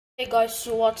Hey guys,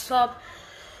 so what's up?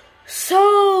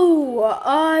 So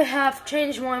I have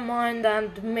changed my mind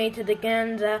and made it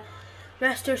again. The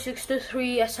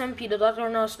Master623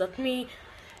 Smp.me.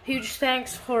 Huge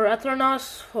thanks for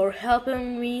Adress for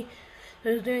helping me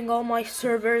with doing all my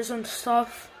servers and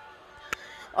stuff.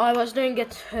 I was doing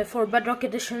it for Bedrock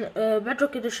Edition.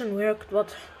 Bedrock Edition worked,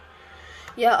 but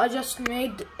yeah, I just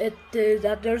made it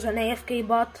that there's an AFK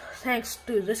bot thanks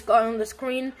to this guy on the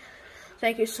screen.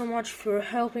 Thank you so much for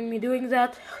helping me doing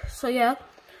that. So yeah,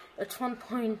 it's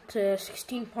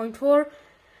 1.16.4.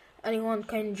 Anyone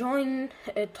can join.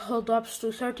 It holds up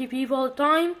to 30 people at a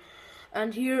time.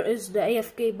 And here is the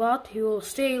AFK bot. He will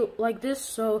stay like this,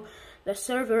 so the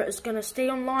server is gonna stay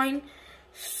online.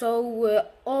 So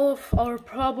all of our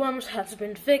problems has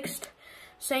been fixed.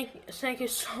 Thank you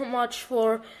so much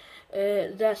for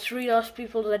the 3 last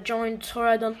people that joined.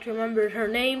 Sorry, I don't remember their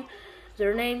name.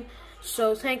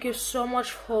 So thank you so much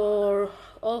for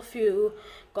all of you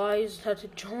guys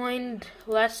that joined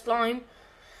last time.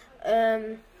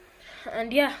 And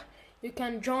yeah, you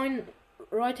can join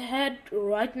right ahead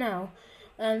right now.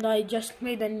 And I just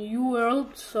made a new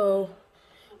world, so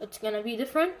it's gonna be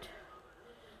different.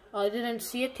 I didn't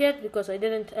see it yet because I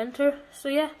didn't enter. So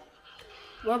yeah,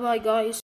 bye bye guys.